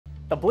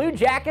The Blue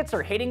Jackets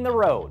are hitting the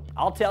road.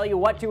 I'll tell you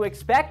what to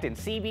expect in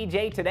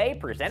CBJ Today,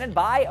 presented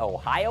by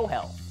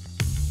OhioHealth.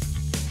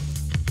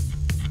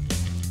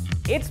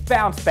 It's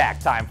bounce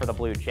back time for the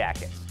Blue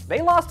Jackets.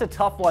 They lost a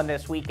tough one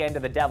this weekend to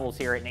the Devils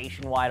here at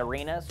Nationwide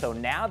Arena, so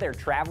now they're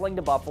traveling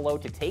to Buffalo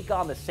to take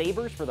on the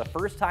Sabres for the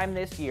first time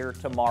this year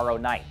tomorrow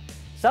night.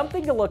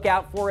 Something to look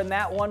out for in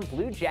that one,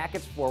 Blue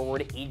Jackets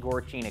forward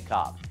Yegor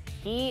Chinakhov.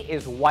 He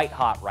is white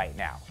hot right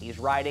now. He's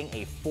riding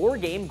a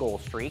 4-game goal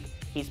streak.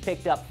 He's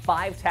picked up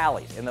 5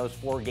 tallies in those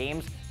 4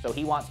 games, so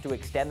he wants to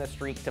extend the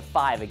streak to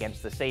 5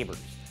 against the Sabres.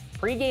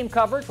 Pre-game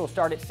coverage will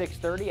start at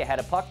 6:30 ahead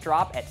of puck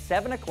drop at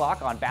 7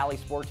 o'clock on Valley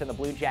Sports and the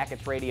Blue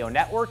Jackets Radio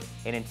Network.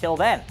 And until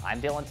then,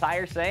 I'm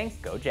Tyrer saying,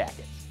 go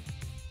Jackets.